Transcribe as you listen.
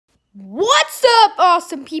What's up,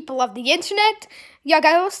 awesome people of the internet? Your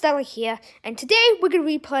guy Stella here, and today we're gonna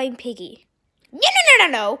be playing Piggy.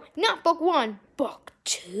 No, not book 1, book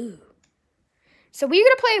 2. So we're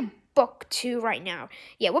gonna play book 2 right now.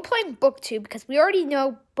 Yeah, we're playing book 2 because we already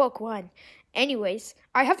know book 1. Anyways,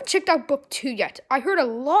 I haven't checked out book 2 yet. I heard a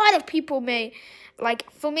lot of people like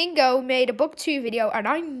Flamingo made a book 2 video, and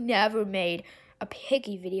I never made a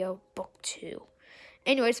Piggy video book 2.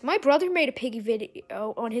 Anyways, my brother made a Piggy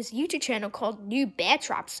video on his YouTube channel called New Bear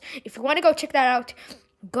Traps. If you want to go check that out,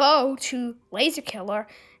 go to Laser Killer.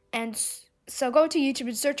 And so go to YouTube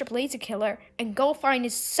and search up Laser Killer and go find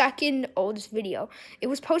his second oldest video. It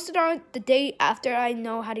was posted on the day after I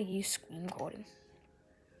know how to use screen recording.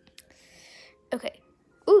 Okay.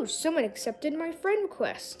 Ooh, someone accepted my friend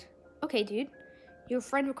request. Okay, dude. Your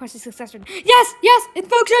friend request is successful. Yes!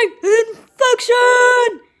 Infection!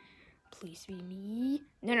 Please be me.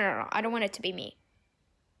 No. I don't want it to be me.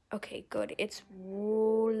 Okay, good. It's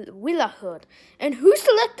Willahood. And who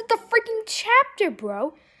selected the freaking chapter,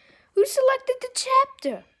 bro? Who selected the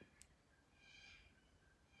chapter?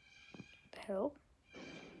 What the hell?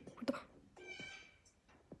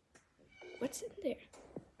 What's in there?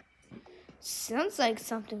 Sounds like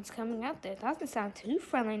something's coming out there. Doesn't sound too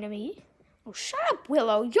friendly to me. Oh, shut up,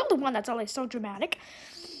 Willow. You're the one that's always so dramatic.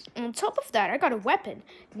 On top of that, I got a weapon.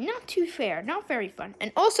 Not too fair, not very fun.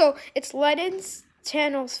 And also, it's Lennon's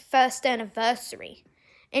channel's first anniversary.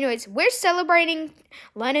 Anyways, we're celebrating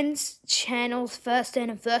Lennon's channel's first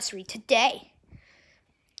anniversary today.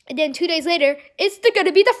 And then 2 days later, it's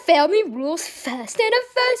gonna be the Family Rules first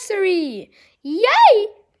anniversary. Yay!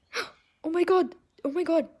 Oh my god.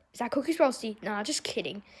 Is that Cookie Frosty? Nah, just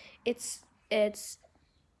kidding. It's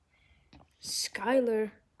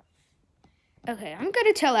Skylar. Okay, I'm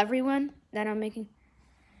gonna tell everyone that I'm making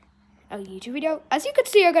a YouTube video. As you can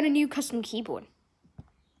see, I got a new custom keyboard.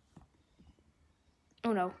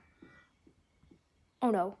 Oh no.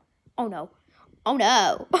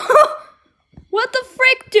 What the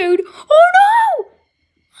frick, dude? Oh no!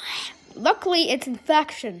 Luckily, it's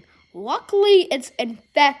infection.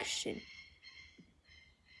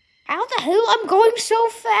 How the hell I'm going so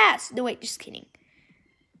fast? No, wait, just kidding.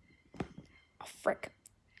 Oh, frick,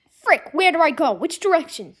 where do I go? Which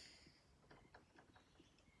direction?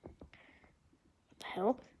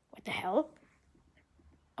 What the hell?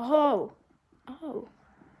 Oh.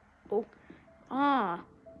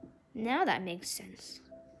 Now that makes sense.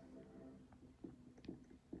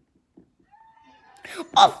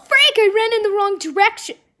 Oh, frick, I ran in the wrong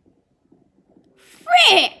direction.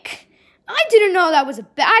 Frick! I didn't know that was a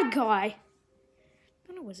bad guy. I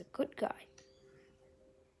thought it was a good guy.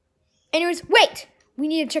 Anyways, wait! We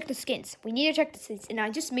need to check the skins. And I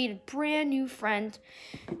just made a brand new friend.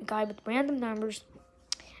 A guy with random numbers.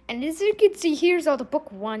 And as you can see, here's all the book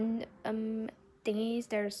 1 thingies.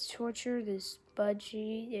 There's Torture, there's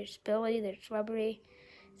Budgie, there's Billy, there's Rubbery,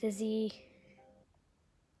 Zizzy,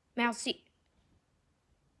 Mousy.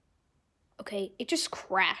 Okay, it just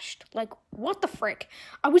crashed. Like, what the frick?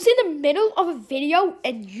 I was in the middle of a video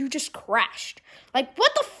and you just crashed. Like,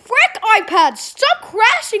 what the frick, iPad? Stop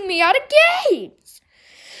crashing me out of games.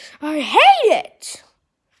 I hate it.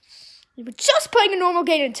 You were just playing a normal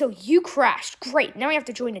game until you crashed. Great, now I have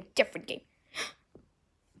to join a different game.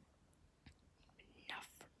 Not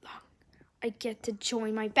for long. I get to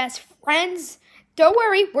join my best friends. Don't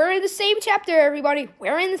worry, we're in the same chapter, everybody.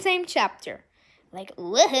 We're in the same chapter. Like,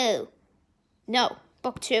 woohoo. No,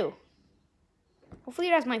 book 2. Hopefully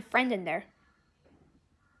it has my friend in there.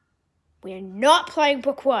 We are not playing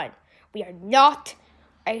book 1. We are not.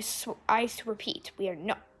 I repeat, we are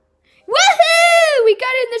not. Woohoo! We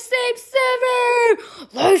got in the same server!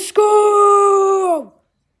 Let's go!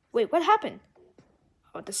 Wait, what happened?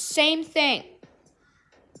 Oh, the same thing.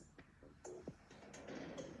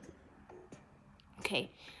 Okay.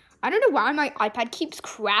 I don't know why my iPad keeps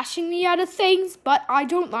crashing me out of things, but I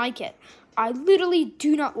don't like it. I literally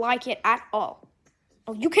do not like it at all.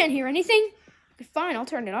 Oh, you can't hear anything? Okay, fine, I'll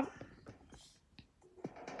turn it up.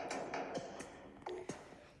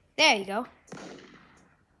 There you go.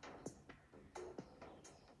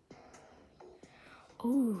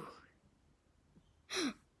 Ooh.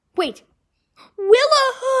 Wait.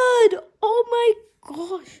 Willahood! Oh my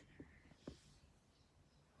gosh.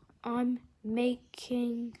 I'm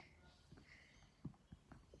making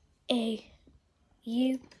a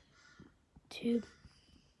YouTube.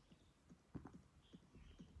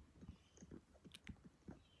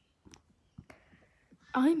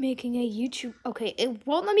 Okay, it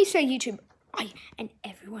won't let me say YouTube. And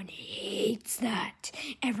everyone hates that.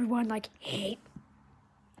 Everyone hates.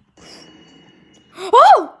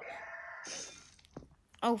 Oh!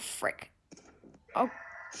 Oh, frick. Oh,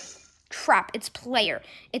 crap. It's player.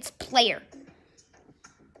 It's player.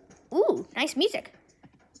 Ooh, nice music.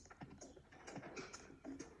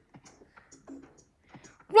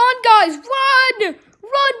 Run, guys, run!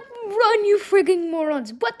 Run, you frigging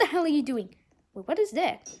morons. What the hell are you doing? Wait, what is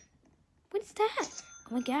that? What is that?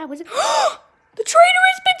 Oh my god, what's it? The trader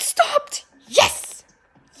has been stopped! Yes!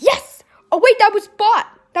 Yes! Oh wait, that was bot.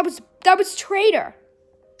 That was trader.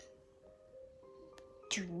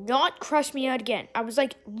 Do not crush me out again. I was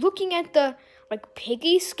like looking at the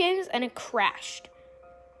piggy skins and it crashed.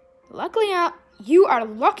 Luckily, you are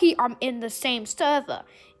lucky I'm in the same server.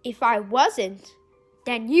 If I wasn't,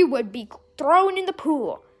 then you would be thrown in the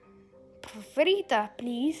pool. Preferita,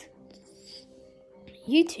 please.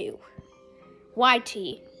 You two.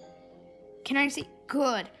 YT. Can I say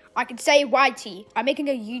good? I can say YT. I'm making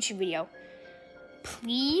a YouTube video.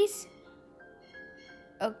 Please.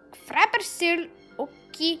 Frapper still.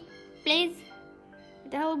 Okay, please.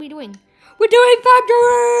 What the hell are we doing? We're doing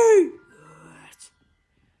factory!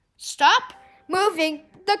 Stop moving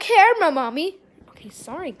the camera, mommy. Okay,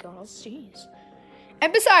 sorry, girls. Jeez.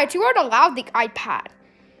 And besides, you aren't allowed the iPad.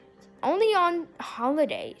 Only on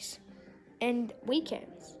holidays and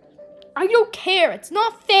weekends. I don't care. It's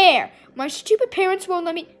not fair. My stupid parents won't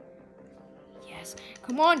let me. Yes.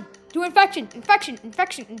 Come on. Do infection. Infection.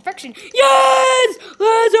 Yes!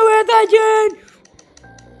 Let's do infection!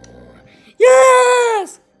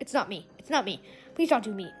 Yes! It's not me. Please don't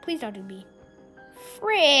do me.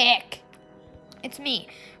 Frick. It's me.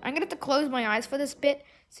 I'm gonna have to close my eyes for this bit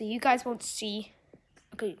so you guys won't see.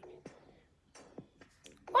 Okay.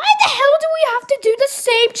 Why the hell do we have to do the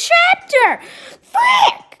same chapter?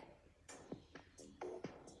 Frick!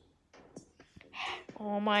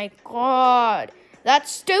 Oh my god. That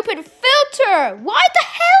stupid filter! Why the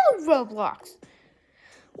hell, Roblox?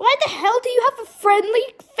 Why the hell do you have a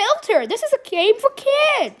friendly filter? This is a game for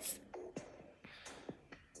kids.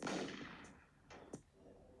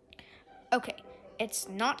 Okay, it's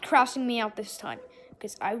not crossing me out this time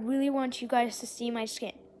because I really want you guys to see my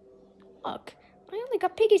skin. Look, I only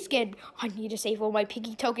got piggy skin. I need to save all my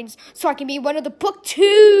piggy tokens so I can be one of the book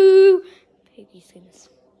 2 piggy skins.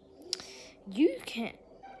 You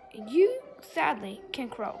sadly can't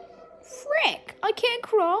crawl. Frick, I can't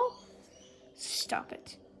crawl. Stop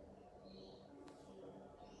it.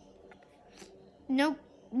 No,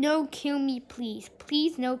 kill me, please.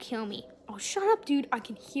 Please, no, kill me. Oh, shut up, dude. I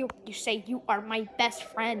can hear what you say. You are my best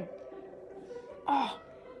friend. Oh,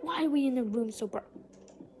 why are we in the room so bright?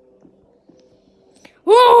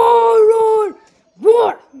 Roar!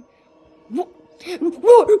 Roar! Roar!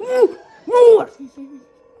 Roar!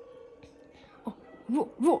 Oh,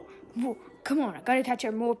 roar! Come on, I gotta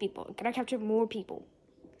capture more people.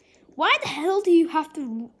 Why the hell do you have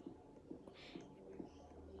to...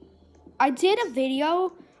 I did a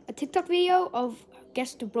TikTok video of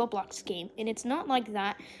guess the Roblox game, and it's not like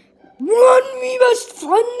that. Run, me best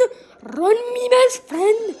friend!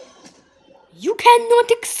 You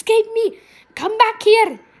cannot escape me! Come back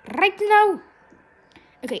here, right now!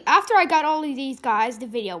 Okay, after I got all of these guys, the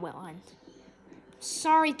video will end.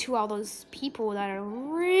 Sorry to all those people that are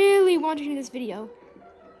really watching this video.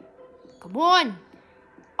 Come on!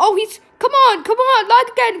 Oh, come on,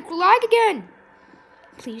 lag again!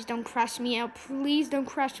 Please don't crash me out. Please don't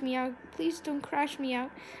crash me out.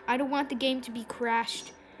 I don't want the game to be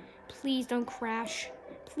crashed. Please don't crash.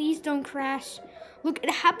 Look,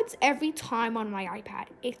 it happens every time on my iPad.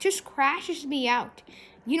 It just crashes me out.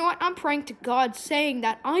 You know what? I'm praying to God saying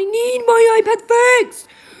that I need my iPad fixed.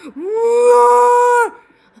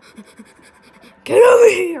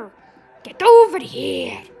 Get over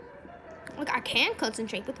here. Look, I can't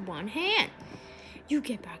concentrate with one hand. You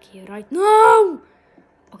get back here right now.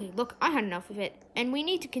 Okay, look, I had enough of it, and we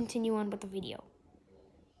need to continue on with the video.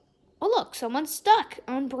 Oh, look, someone's stuck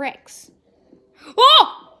on bricks.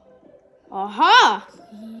 Oh! Aha!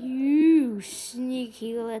 You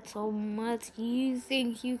sneaky little mutt. You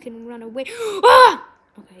think you can run away? Ah!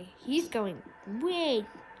 Okay, he's going. Wait.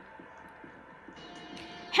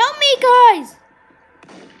 Help me, guys!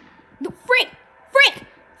 No, frick!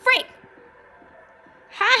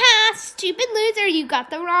 Haha, stupid loser, you got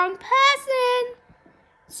the wrong person.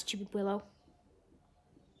 Stupid Willow.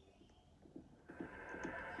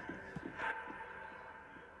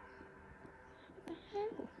 What the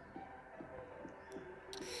hell?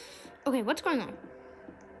 Okay, what's going on?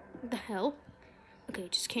 What the hell? Okay,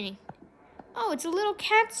 just kidding. Oh, it's a little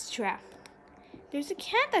cat's trap. There's a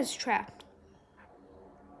cat that's trapped.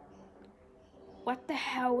 What the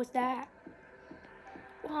hell was that?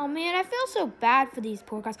 Oh man, I feel so bad for these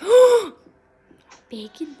poor guys.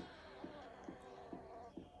 Bacon.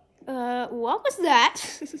 What was that?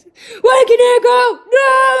 Bacon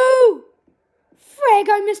No! Frank,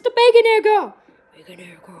 I missed the bacon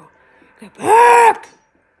Bacon get back!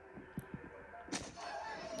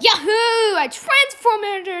 Yahoo! I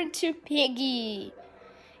transformed her into Piggy.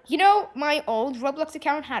 You know, my old Roblox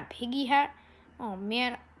account had Piggy hat. Oh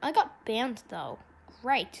man, I got banned though.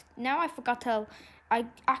 Great. Now I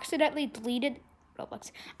accidentally deleted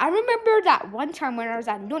Roblox. I remember that one time when I was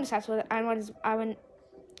at Nona's house. I went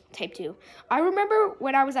type 2. I remember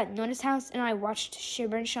when I was at Nona's house and I watched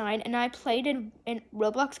Shimmer and Shine and I played in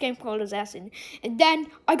Roblox game called Assassin. And then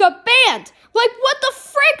I got banned. Like, what the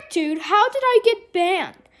frick, dude? How did I get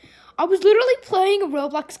banned? I was literally playing a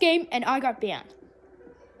Roblox game and I got banned.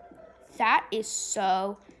 That is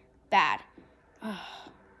so bad.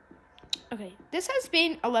 Okay, this has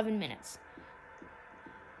been 11 minutes.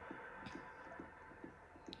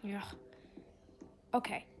 Yeah.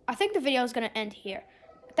 Okay, I think the video is going to end here.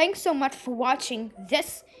 Thanks so much for watching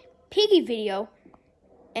this Piggy video,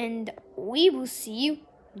 and we will see you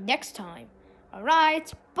next time.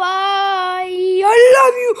 Alright, bye! I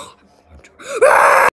love you!